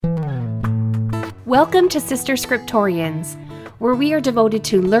Welcome to Sister Scriptorians, where we are devoted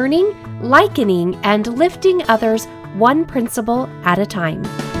to learning, likening, and lifting others one principle at a time.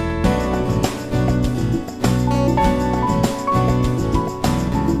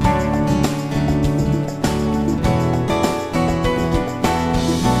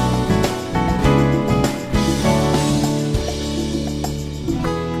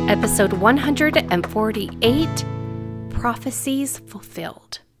 Episode 148, Prophecies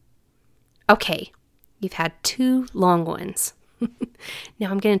Fulfilled. Okay, you've had two long ones. Now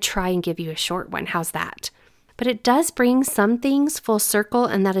I'm going to try and give you a short one. How's that? But it does bring some things full circle,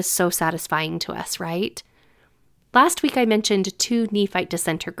 and that is so satisfying to us, right? Last week I mentioned two Nephite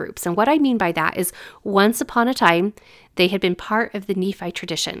dissenter groups, and what I mean by that is once upon a time, they had been part of the Nephite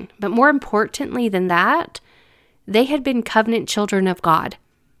tradition. But more importantly than that, they had been covenant children of God.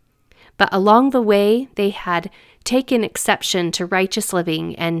 But along the way, they had taken exception to righteous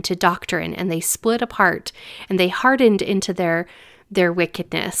living and to doctrine, and they split apart, and they hardened into their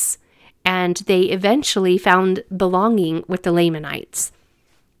wickedness, and they eventually found belonging with the Lamanites.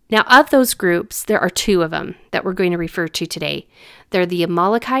 Now, of those groups, there are two of them that we're going to refer to today. They're the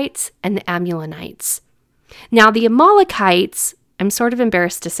Amalekites and the Amulonites. Now, the Amalekites, I'm sort of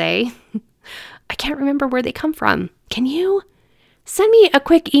embarrassed to say, I can't remember where they come from. Can you? Send me a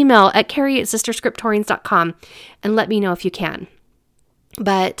quick email at carrie@sisterscriptorians.com and let me know if you can.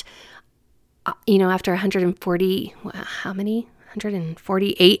 But, after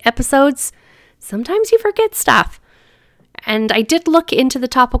 148 episodes, sometimes you forget stuff. And I did look into the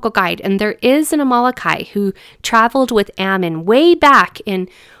topical guide, and there is an Amalekite who traveled with Ammon way back in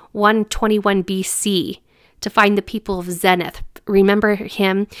 121 BC to find the people of Zenith. Remember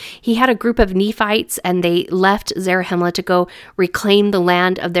him? He had a group of Nephites, and they left Zarahemla to go reclaim the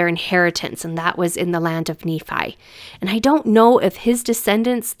land of their inheritance, and that was in the land of Nephi. And I don't know if his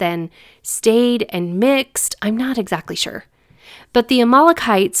descendants then stayed and mixed. I'm not exactly sure. But the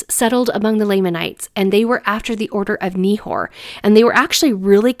Amalekites settled among the Lamanites, and they were after the order of Nehor, and they were actually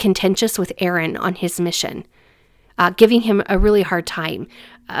really contentious with Aaron on his mission, giving him a really hard time,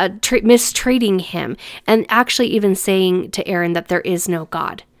 mistreating him, and actually even saying to Aaron that there is no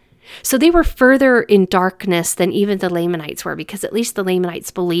God. So they were further in darkness than even the Lamanites were, because at least the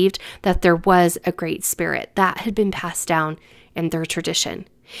Lamanites believed that there was a great spirit that had been passed down in their tradition.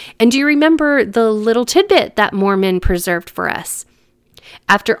 And do you remember the little tidbit that Mormon preserved for us?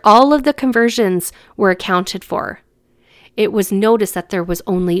 After all of the conversions were accounted for, it was noticed that there was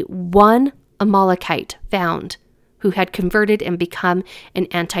only one Amalekite found who had converted and become an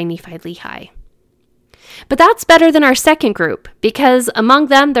anti-Nephi Lehi. But that's better than our second group, because among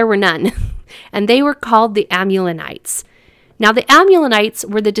them there were none, and they were called the Amulonites. Now, the Amulonites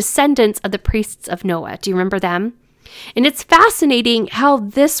were the descendants of the priests of Noah. Do you remember them? And it's fascinating how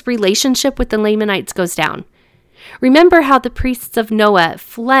this relationship with the Lamanites goes down. Remember how the priests of Noah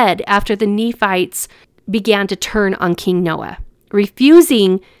fled after the Nephites began to turn on King Noah,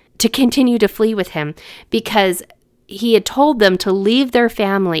 refusing to continue to flee with him because he had told them to leave their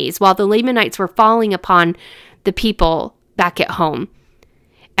families while the Lamanites were falling upon the people back at home.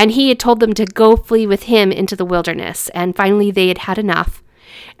 And he had told them to go flee with him into the wilderness. And finally, they had had enough,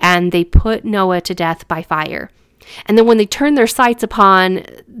 and they put Noah to death by fire. And then when they turned their sights upon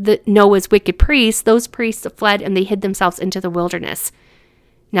Noah's wicked priests, those priests fled and they hid themselves into the wilderness.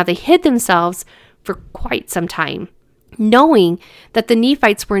 Now, they hid themselves for quite some time, knowing that the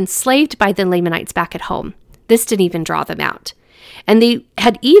Nephites were enslaved by the Lamanites back at home. This didn't even draw them out. And they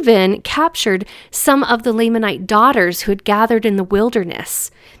had even captured some of the Lamanite daughters who had gathered in the wilderness.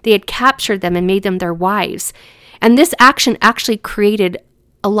 They had captured them and made them their wives. And this action actually created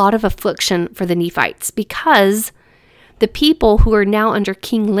a lot of affliction for the Nephites, because the people who are now under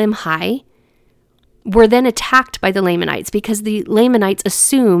King Limhi were then attacked by the Lamanites, because the Lamanites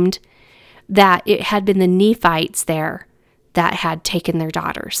assumed that it had been the Nephites there that had taken their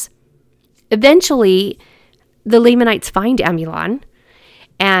daughters. Eventually, the Lamanites find Amulon,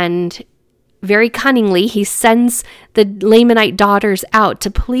 and very cunningly, he sends the Lamanite daughters out to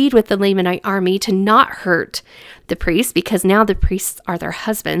plead with the Lamanite army to not hurt the priests, because now the priests are their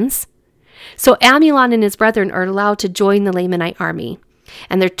husbands. So Amulon and his brethren are allowed to join the Lamanite army,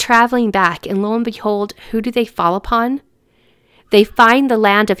 and they're traveling back, and lo and behold, who do they fall upon? They find the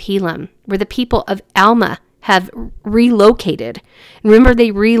land of Helam, where the people of Alma have relocated. Remember, they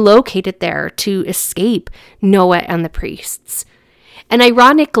relocated there to escape Noah and the priests. And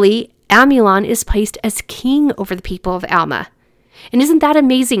ironically, Amulon is placed as king over the people of Alma. And isn't that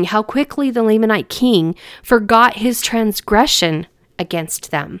amazing how quickly the Lamanite king forgot his transgression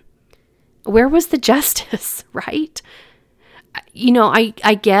against them? Where was the justice, right?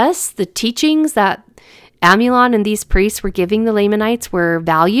 I guess the teachings that Amulon and these priests were giving the Lamanites were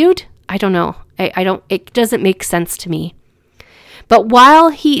valued. I don't know. It doesn't make sense to me. But while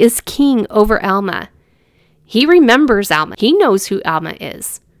he is king over Alma, he remembers Alma. He knows who Alma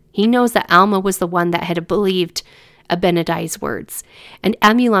is. He knows that Alma was the one that had believed Abinadi's words. And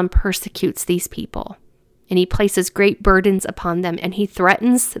Amulon persecutes these people. And he places great burdens upon them. And he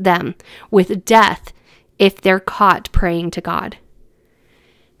threatens them with death if they're caught praying to God.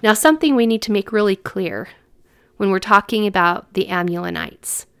 Now, something we need to make really clear when we're talking about the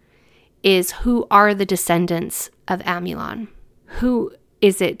Amulonites is who are the descendants of Amulon? Who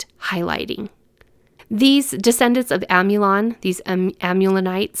is it highlighting? These descendants of Amulon, these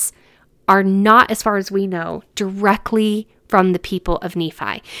Amulonites, are not, as far as we know, directly from the people of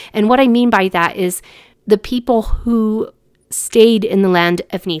Nephi. And what I mean by that is the people who stayed in the land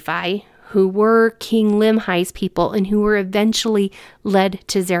of Nephi, who were King Limhi's people and who were eventually led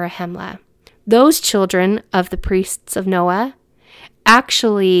to Zarahemla. Those children of the priests of Noah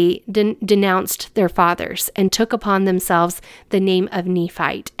actually denounced their fathers and took upon themselves the name of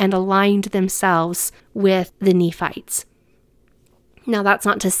Nephite and aligned themselves with the Nephites. Now, that's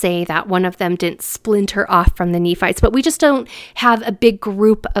not to say that one of them didn't splinter off from the Nephites, but we just don't have a big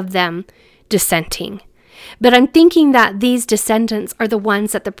group of them dissenting. But I'm thinking that these descendants are the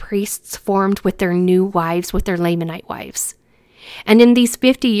ones that the priests formed with their new wives, with their Lamanite wives. And in these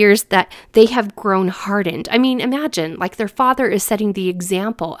 50 years that they have grown hardened. I mean, imagine, like their father is setting the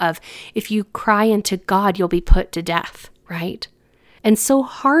example of if you cry unto God, you'll be put to death, right? And so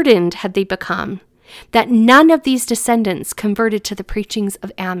hardened had they become that none of these descendants converted to the preachings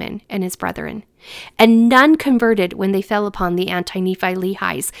of Ammon and his brethren. And none converted when they fell upon the anti-Nephi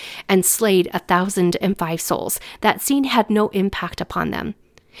Lehis and slayed 1,005 souls. That scene had no impact upon them.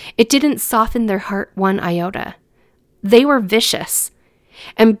 It didn't soften their heart one iota. They were vicious.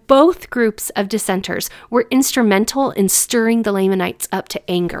 And both groups of dissenters were instrumental in stirring the Lamanites up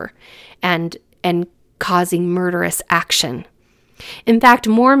to anger and causing murderous action. In fact,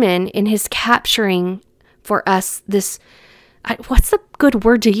 Mormon, in his capturing for us this, what's the good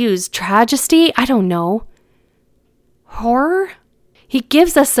word to use? Tragedy? I don't know. Horror? He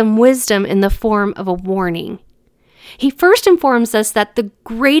gives us some wisdom in the form of a warning. He first informs us that the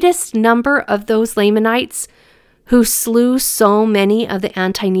greatest number of those Lamanites who slew so many of the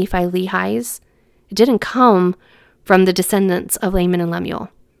anti-Nephi Lehis, it didn't come from the descendants of Laman and Lemuel.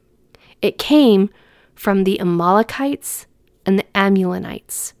 It came from the Amalekites and the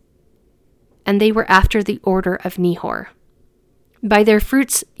Amulonites, and they were after the order of Nehor. By their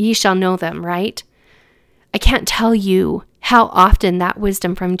fruits ye shall know them, right? I can't tell you how often that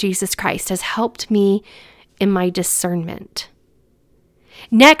wisdom from Jesus Christ has helped me in my discernment.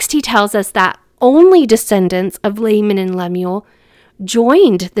 Next, he tells us that only descendants of Laman and Lemuel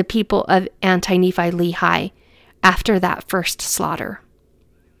joined the people of anti-Nephi Lehi after that first slaughter.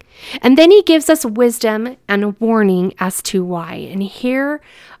 And then he gives us wisdom and a warning as to why. And here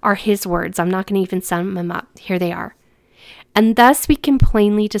are his words. I'm not going to even sum them up. Here they are. And thus we can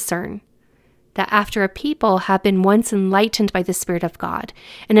plainly discern that after a people have been once enlightened by the Spirit of God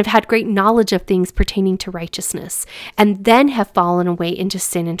and have had great knowledge of things pertaining to righteousness, and then have fallen away into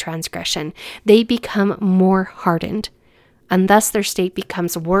sin and transgression, they become more hardened, and thus their state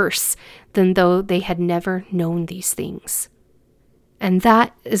becomes worse than though they had never known these things. And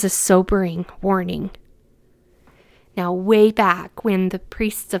that is a sobering warning. Now, way back when the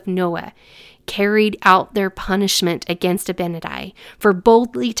priests of Noah carried out their punishment against Abinadi for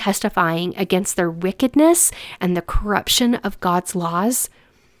boldly testifying against their wickedness and the corruption of God's laws,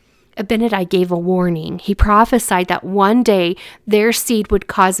 Abinadi gave a warning. He prophesied that one day their seed would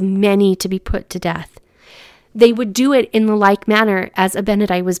cause many to be put to death. They would do it in the like manner as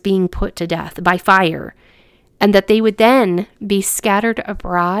Abinadi was being put to death by fire, and that they would then be scattered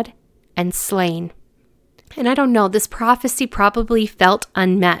abroad and slain. And I don't know, this prophecy probably felt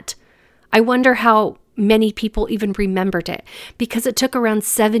unmet. I wonder how many people even remembered it, because it took around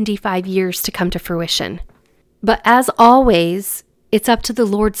 75 years to come to fruition. But as always, it's up to the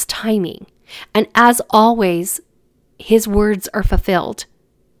Lord's timing. And as always, his words are fulfilled.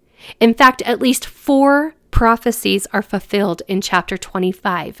 In fact, at least 4 prophecies are fulfilled in chapter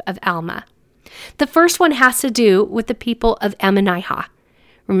 25 of Alma. The first one has to do with the people of Ammonihah.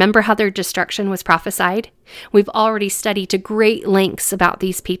 Remember how their destruction was prophesied? We've already studied to great lengths about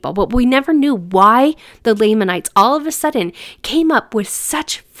these people, but we never knew why the Lamanites all of a sudden came up with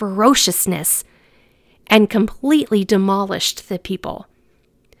such ferociousness and completely demolished the people.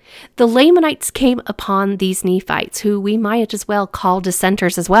 The Lamanites came upon these Nephites, who we might as well call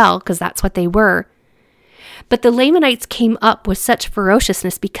dissenters as well, because that's what they were. But the Lamanites came up with such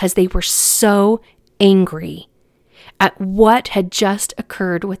ferociousness because they were so angry at what had just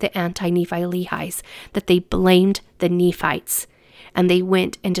occurred with the anti-Nephi Lehi's that they blamed the Nephites, and they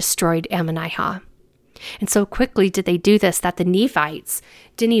went and destroyed Ammonihah. And so quickly did they do this that the Nephites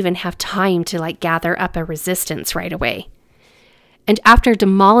didn't even have time to gather up a resistance right away. And after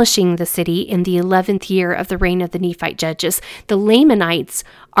demolishing the city in the 11th year of the reign of the Nephite judges, the Lamanites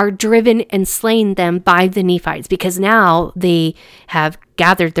are driven and slain them by the Nephites because now they have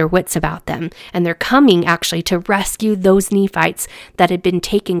gathered their wits about them. And they're coming actually to rescue those Nephites that had been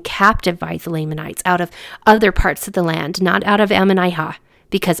taken captive by the Lamanites out of other parts of the land, not out of Ammonihah,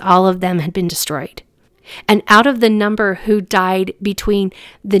 because all of them had been destroyed. And out of the number who died between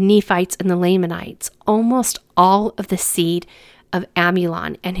the Nephites and the Lamanites, almost all of the seed of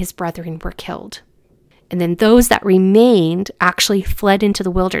Amulon and his brethren were killed. And then those that remained actually fled into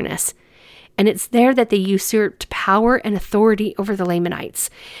the wilderness. And it's there that they usurped power and authority over the Lamanites.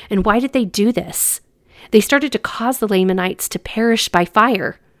 And why did they do this? They started to cause the Lamanites to perish by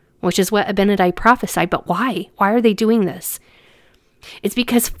fire, which is what Abinadi prophesied. But why? Why are they doing this? It's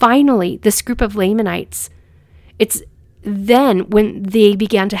because finally this group of Lamanites, it's then when they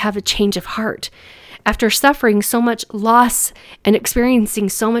began to have a change of heart. After suffering so much loss and experiencing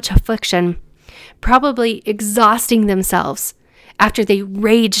so much affliction, probably exhausting themselves after they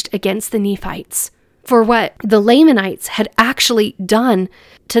raged against the Nephites for what the Lamanites had actually done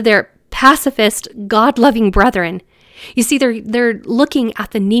to their pacifist, God-loving brethren. You see, they're looking at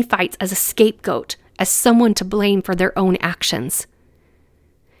the Nephites as a scapegoat, as someone to blame for their own actions.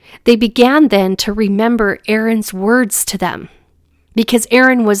 They began then to remember Aaron's words to them, because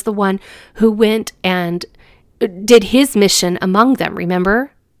Aaron was the one who went and did his mission among them,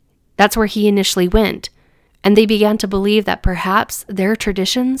 remember? That's where he initially went. And they began to believe that perhaps their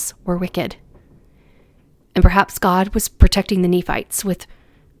traditions were wicked. And perhaps God was protecting the Nephites with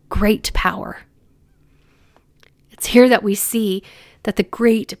great power. It's here that we see that the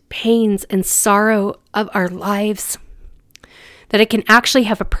great pains and sorrow of our lives, that it can actually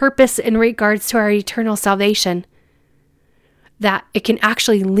have a purpose in regards to our eternal salvation, that it can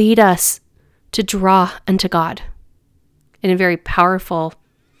actually lead us to draw unto God in a very powerful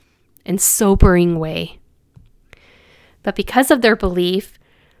and sobering way. But because of their belief,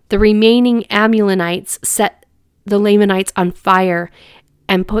 the remaining Amulonites set the Lamanites on fire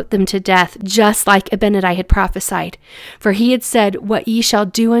and put them to death, just like Abinadi had prophesied. For he had said, "What ye shall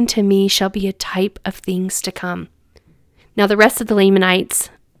do unto me shall be a type of things to come." Now the rest of the Lamanites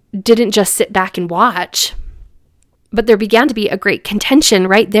didn't just sit back and watch, but there began to be a great contention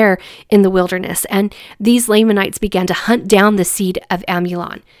right there in the wilderness. And these Lamanites began to hunt down the seed of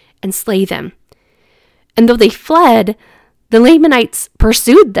Amulon and slay them. And though they fled, the Lamanites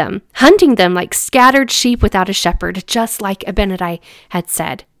pursued them, hunting them like scattered sheep without a shepherd, just like Abinadi had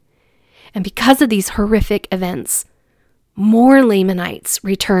said. And because of these horrific events, more Lamanites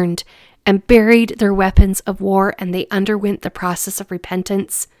returned and buried their weapons of war, and they underwent the process of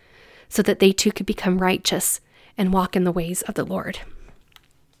repentance so that they too could become righteous and walk in the ways of the Lord.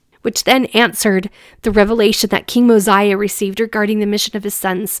 Which then answered the revelation that King Mosiah received regarding the mission of his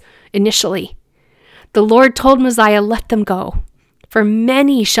sons initially. The Lord told Mosiah, "Let them go, for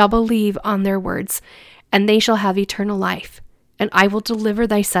many shall believe on their words, and they shall have eternal life, and I will deliver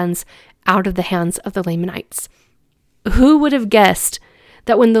thy sons out of the hands of the Lamanites." Who would have guessed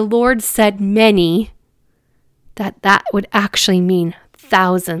that when the Lord said many, that would actually mean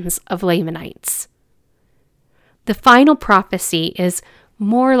thousands of Lamanites? The final prophecy is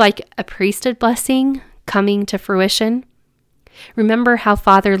more like a priesthood blessing coming to fruition. Remember how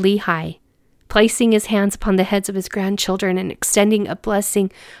Father Lehi, placing his hands upon the heads of his grandchildren and extending a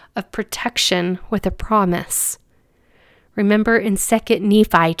blessing of protection with a promise. Remember in 2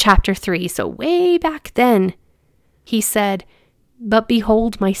 Nephi chapter 3, so way back then, he said, "But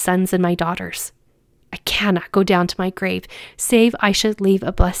behold, my sons and my daughters, I cannot go down to my grave, save I should leave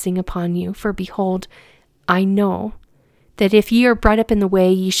a blessing upon you. For behold, I know that if ye are brought up in the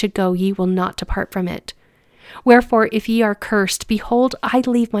way ye should go, ye will not depart from it. Wherefore, if ye are cursed, behold, I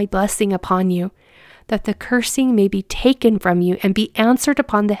leave my blessing upon you, that the cursing may be taken from you and be answered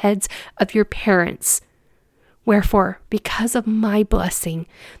upon the heads of your parents. Wherefore, because of my blessing,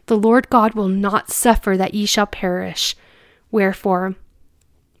 the Lord God will not suffer that ye shall perish. Wherefore,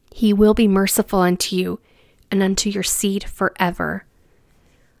 he will be merciful unto you and unto your seed forever."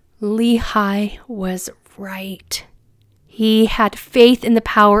 Lehi was right. He had faith in the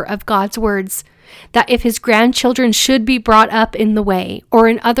power of God's words, that if his grandchildren should be brought up in the way, or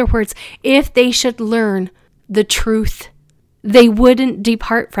in other words, if they should learn the truth, they wouldn't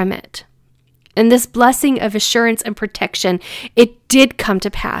depart from it. And this blessing of assurance and protection, it did come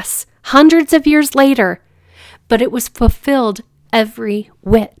to pass hundreds of years later, but it was fulfilled every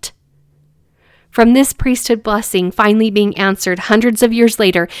whit. From this priesthood blessing finally being answered hundreds of years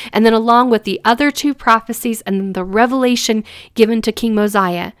later, and then along with the other two prophecies and the revelation given to King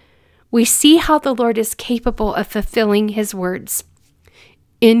Mosiah, we see how the Lord is capable of fulfilling his words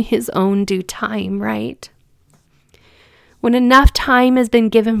in his own due time, right? When enough time has been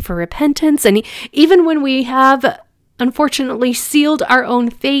given for repentance, and even when we have unfortunately sealed our own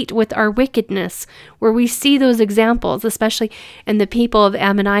fate with our wickedness, where we see those examples, especially in the people of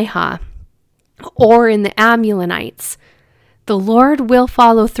Ammonihah or in the Amulonites, the Lord will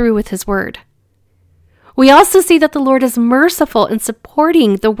follow through with his word. We also see that the Lord is merciful in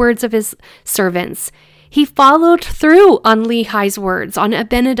supporting the words of his servants. He followed through on Lehi's words, on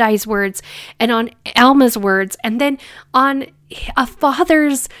Abinadi's words, and on Alma's words, and then on a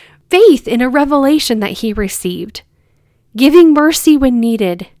father's faith in a revelation that he received, giving mercy when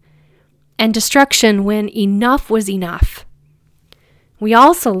needed and destruction when enough was enough. We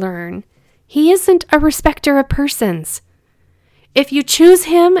also learn he isn't a respecter of persons. If you choose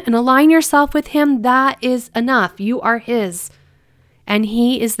him and align yourself with him, that is enough. You are his, and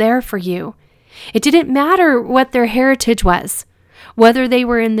he is there for you. It didn't matter what their heritage was, whether they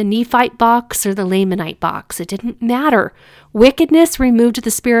were in the Nephite box or the Lamanite box. It didn't matter. Wickedness removed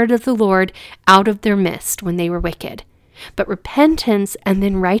the Spirit of the Lord out of their midst when they were wicked. But repentance and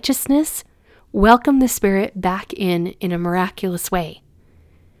then righteousness welcomed the Spirit back in a miraculous way.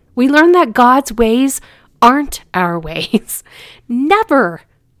 We learn that God's ways aren't our ways. Never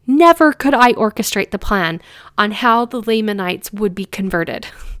could I orchestrate the plan on how the Lamanites would be converted.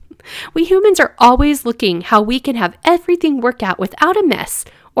 We humans are always looking how we can have everything work out without a mess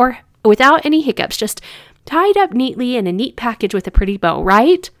or without any hiccups, just tied up neatly in a neat package with a pretty bow,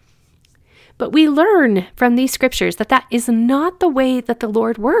 right? But we learn from these scriptures that that is not the way that the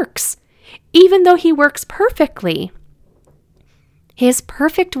Lord works, even though he works perfectly. His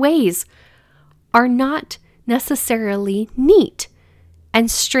perfect ways are not necessarily neat and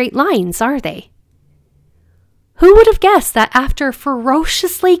straight lines, are they? Who would have guessed that after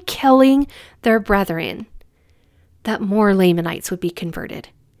ferociously killing their brethren, that more Lamanites would be converted?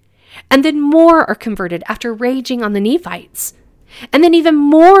 And then more are converted after raging on the Nephites. And then even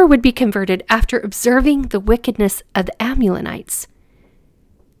more would be converted after observing the wickedness of the Amulonites.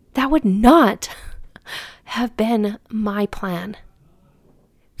 That would not have been my plan.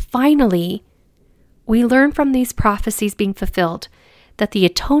 Finally, we learn from these prophecies being fulfilled that the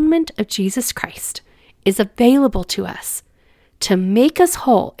atonement of Jesus Christ is available to us to make us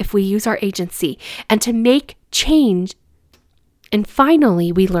whole if we use our agency and to make change. And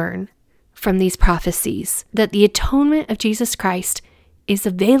finally, we learn from these prophecies that the atonement of Jesus Christ is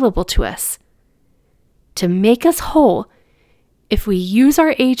available to us to make us whole if we use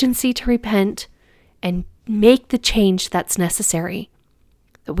our agency to repent and make the change that's necessary.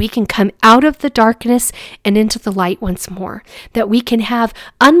 That we can come out of the darkness and into the light once more. That we can have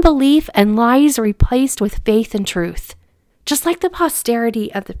unbelief and lies replaced with faith and truth. Just like the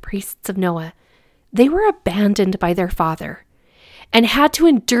posterity of the priests of Noah, they were abandoned by their father and had to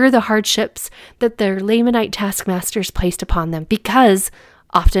endure the hardships that their Lamanite taskmasters placed upon them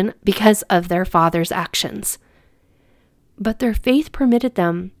often because of their father's actions. But their faith permitted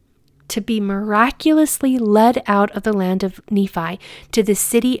them to be miraculously led out of the land of Nephi to the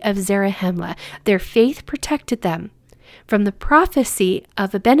city of Zarahemla. Their faith protected them from the prophecy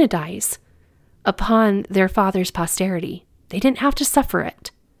of Abinadi's upon their father's posterity. They didn't have to suffer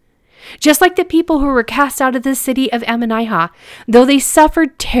it. Just like the people who were cast out of the city of Ammonihah, though they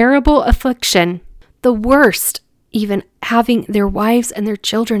suffered terrible affliction, the worst, even having their wives and their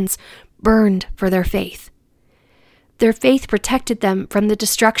children burned for their faith. Their faith protected them from the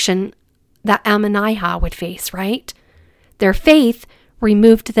destruction that Ammonihah would face, right? Their faith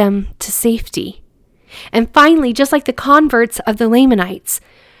removed them to safety. And finally, just like the converts of the Lamanites,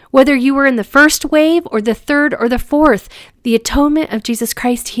 whether you were in the first wave or the third or the fourth, the atonement of Jesus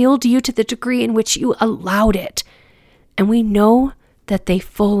Christ healed you to the degree in which you allowed it. And we know that they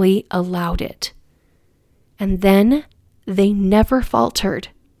fully allowed it. And then they never faltered.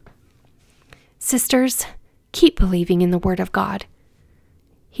 Sisters, keep believing in the Word of God.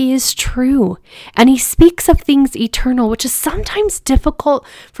 He is true, and he speaks of things eternal, which is sometimes difficult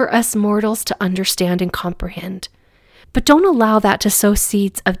for us mortals to understand and comprehend. But don't allow that to sow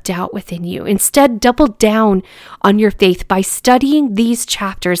seeds of doubt within you. Instead, double down on your faith by studying these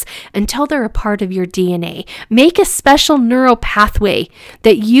chapters until they're a part of your DNA. Make a special neural pathway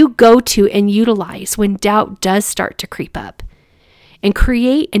that you go to and utilize when doubt does start to creep up. And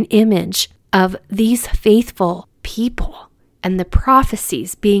create an image of these faithful people and the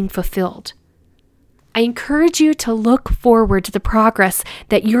prophecies being fulfilled. I encourage you to look forward to the progress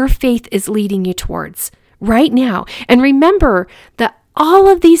that your faith is leading you towards right now. And remember that all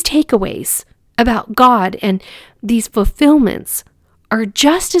of these takeaways about God and these fulfillments are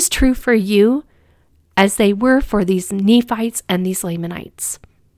just as true for you as they were for these Nephites and these Lamanites.